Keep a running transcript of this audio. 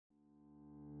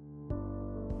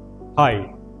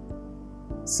Hi.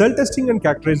 Cell testing and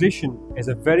characterization is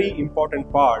a very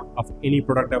important part of any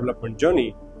product development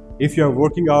journey. If you are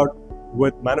working out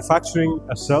with manufacturing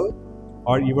a cell,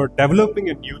 or you are developing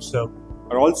a new cell,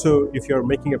 or also if you are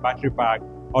making a battery pack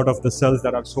out of the cells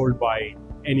that are sold by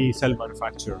any cell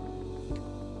manufacturer.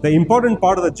 The important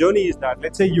part of the journey is that,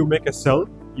 let's say you make a cell,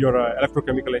 you're an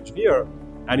electrochemical engineer,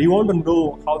 and you want to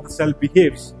know how the cell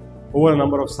behaves over a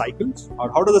number of cycles, or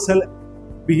how does the cell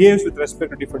behaves with respect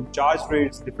to different charge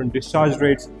rates, different discharge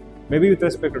rates, maybe with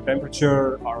respect to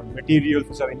temperature or materials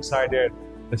which are inside it,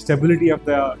 the stability of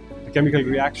the chemical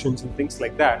reactions and things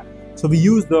like that. So we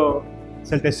use the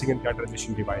cell testing and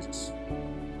characterization devices.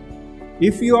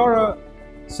 If you are a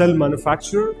cell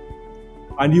manufacturer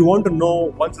and you want to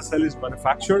know once a cell is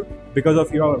manufactured, because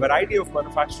of your variety of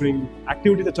manufacturing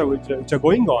activities which are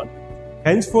going on,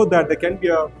 henceforth that there can be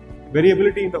a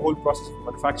variability in the whole process of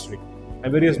manufacturing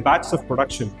and various batches of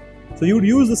production. So you would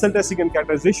use the cell testing and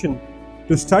characterization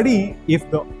to study if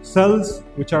the cells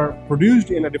which are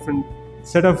produced in a different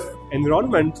set of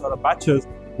environments or batches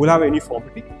will have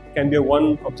uniformity, can be a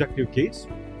one objective case.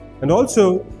 And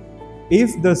also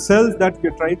if the cells that we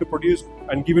are trying to produce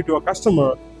and give it to a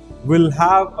customer will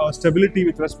have a stability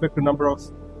with respect to number of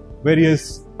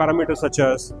various parameters such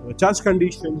as charge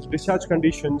conditions, discharge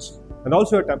conditions, and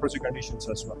also temperature conditions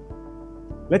as well.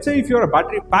 Let's say if you're a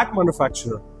battery pack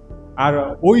manufacturer or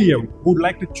an OEM who would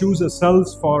like to choose the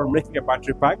cells for making a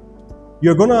battery pack,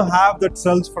 you're going to have that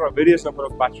cells for a various number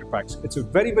of battery packs. It's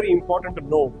very, very important to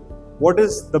know what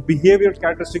is the behavioral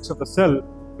characteristics of the cell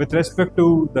with respect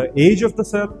to the age of the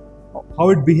cell, how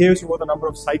it behaves over the number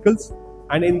of cycles,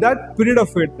 and in that period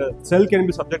of it, the cell can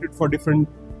be subjected for different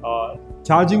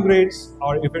charging rates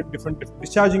or even different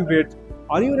discharging rates,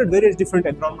 or even at various different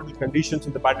environmental conditions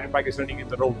when the battery pack is running in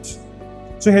the roads.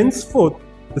 So henceforth,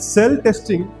 the cell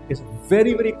testing is a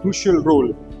very, very crucial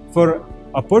role for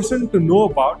a person to know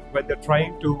about when they're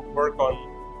trying to work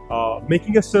on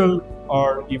making a cell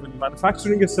or even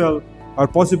manufacturing a cell, or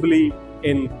possibly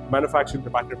in manufacturing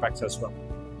the battery packs as well.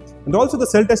 And also the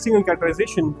cell testing and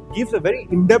characterization gives a very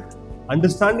in-depth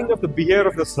understanding of the behavior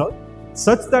of the cell,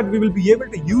 such that we will be able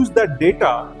to use that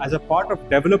data as a part of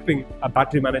developing a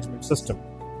battery management system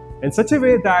in such a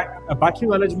way that a battery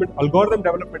management algorithm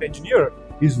development engineer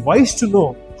is wise to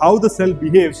know how the cell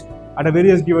behaves at a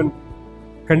various given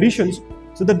conditions,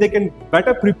 so that they can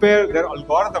better prepare their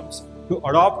algorithms to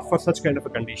adopt for such kind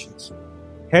of conditions.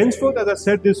 Henceforth, as I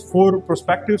said, these four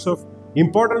perspectives of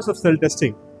importance of cell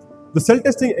testing. The cell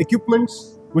testing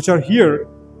equipments which are here,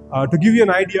 to give you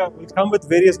an idea, will come with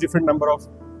various different number of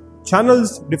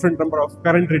channels, different number of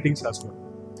current ratings as well.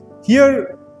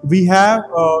 Here we have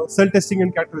a cell testing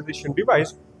and characterization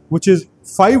device which is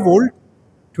 5 volt,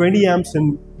 20 amps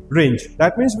in range.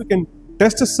 That means we can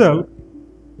test a cell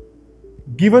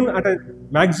given at a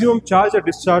maximum charge or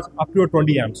discharge up to a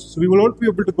 20 amps. So we will not be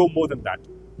able to go more than that.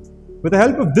 With the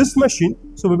help of this machine,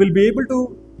 so we will be able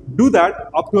to do that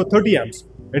up to a 30 amps.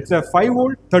 It's a 5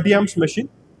 volt, 30 amps machine.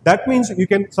 That means you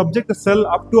can subject the cell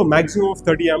up to a maximum of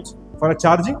 30 amps for a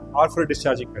charging or for a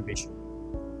discharging condition.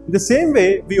 In the same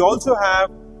way, we also have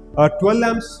a 12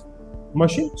 amps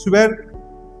machine, so where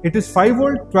it is 5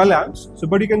 volt, 12 amps. So,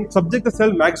 but you can subject the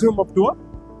cell maximum up to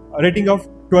a rating of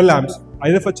 12 amps,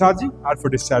 either for charging or for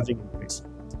discharging in place.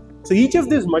 So each of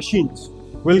these machines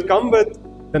will come with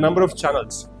the number of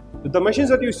channels. With the machines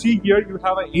that you see here, you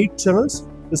have 8 channels.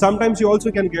 So sometimes you also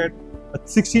can get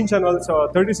 16 channels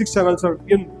or 36 channels or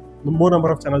even more number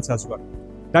of channels as well.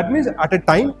 That means at a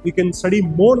time, you can study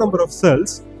more number of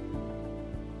cells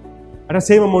at the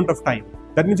same amount of time.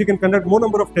 That means you can conduct more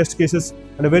number of test cases,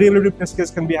 and a variability of test case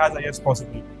can be as high as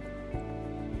possible.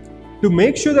 To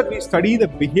make sure that we study the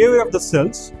behavior of the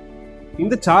cells in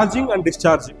the charging and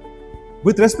discharging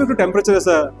with respect to temperature as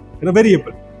a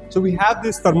variable. So we have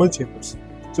these thermal chambers.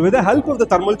 So with the help of the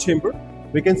thermal chamber,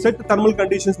 we can set the thermal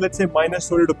conditions, let's say minus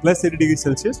 20 to plus 80 degrees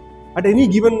Celsius at any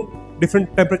given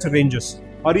different temperature ranges.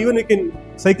 Or even we can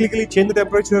cyclically change the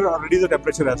temperature or reduce the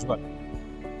temperature as well.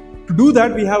 To do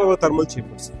that, we have our thermal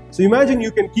chambers. So imagine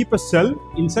you can keep a cell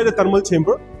inside a thermal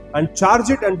chamber and charge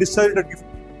it and discharge it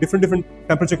at different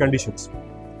temperature conditions.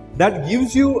 That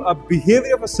gives you a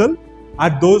behavior of a cell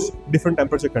at those different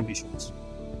temperature conditions.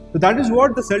 So that is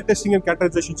what the cell testing and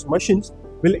characterization machines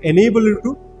will enable you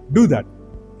to do that.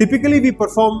 Typically, we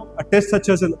perform a test such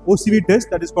as an OCV test,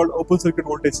 that is called open circuit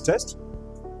voltage test.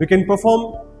 We can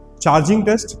perform charging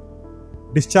test,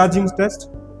 discharging test,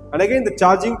 and again the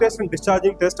charging test and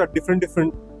discharging test are different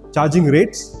charging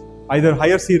rates, either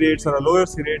higher C rates or lower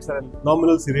C rates and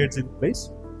nominal C rates in place.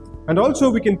 And also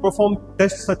we can perform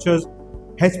tests such as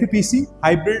HPPC,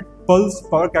 hybrid pulse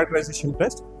power characterization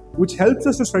test, which helps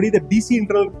us to study the DC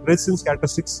internal resistance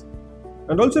characteristics.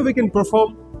 And also we can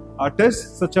perform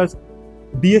tests such as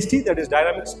DST, that is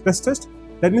dynamic stress test.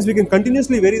 That means we can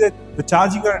continuously vary the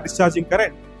charging or discharging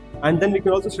current, and then we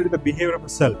can also study the behavior of a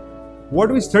cell.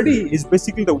 What we study is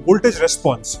basically the voltage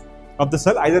response of the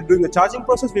cell. Either during the charging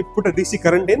process we put a DC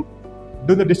current in,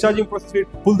 during the discharging process we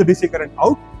pull the DC current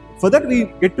out. For that we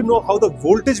get to know how the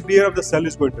voltage behavior of the cell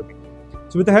is going to be.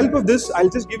 So with the help of this, I'll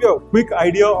just give you a quick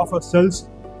idea of a cell's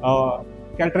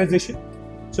characterization.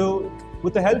 So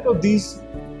with the help of these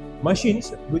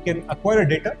machines, we can acquire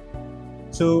data.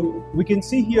 So we can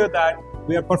see here that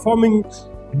we are performing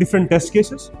different test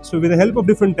cases. So with the help of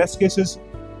different test cases,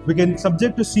 we can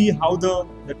subject to see how the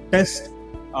test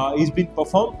is being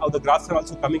performed, how the graphs are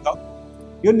also coming out.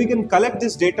 Even we can collect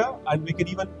this data and we can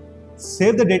even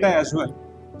save the data as well.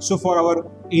 So for our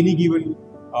any given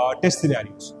test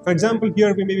scenarios. For example,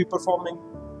 here we may be performing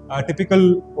a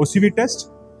typical OCV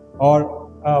test or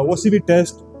OCV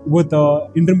test with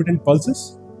intermittent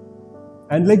pulses.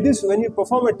 And like this, when you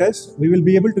perform a test, we will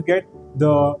be able to get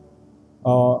the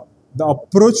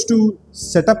approach to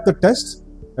set up the test,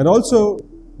 and also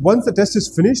once the test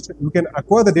is finished, we can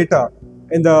acquire the data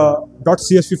in the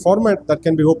 .csv format that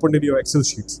can be opened in your Excel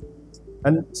sheets.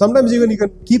 And sometimes even you can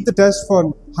keep the test for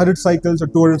 100 cycles or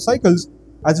 200 cycles.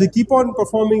 As we keep on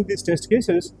performing these test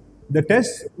cases, the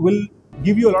test will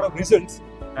give you a lot of results,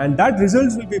 and that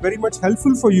results will be very much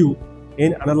helpful for you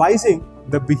in analyzing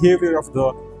the behavior of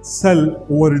the cell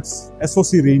over its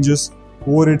SOC ranges,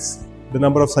 over the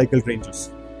number of cycle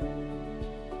ranges.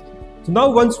 So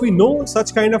now once we know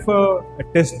such kind of a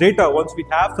test data, once we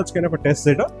have such kind of a test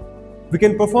data, we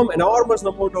can perform enormous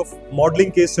amount of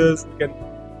modeling cases,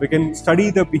 we can study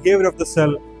the behavior of the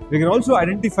cell, we can also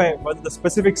identify whether the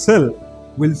specific cell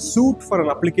will suit for an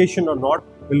application or not,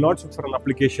 will not suit for an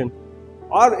application,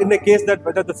 or in a case that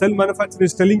whether the cell manufacturer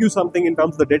is telling you something in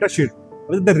terms of the data sheet,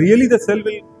 whether really the cell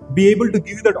will be able to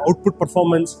give you that output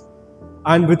performance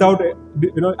and without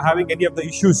having any of the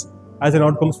issues as an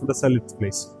outcomes for the cell in its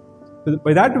place. So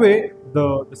by that way,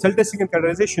 the cell testing and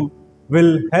characterization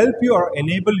will help you or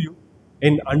enable you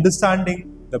in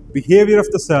understanding the behavior of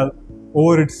the cell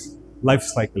over its life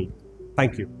cycle.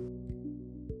 Thank you.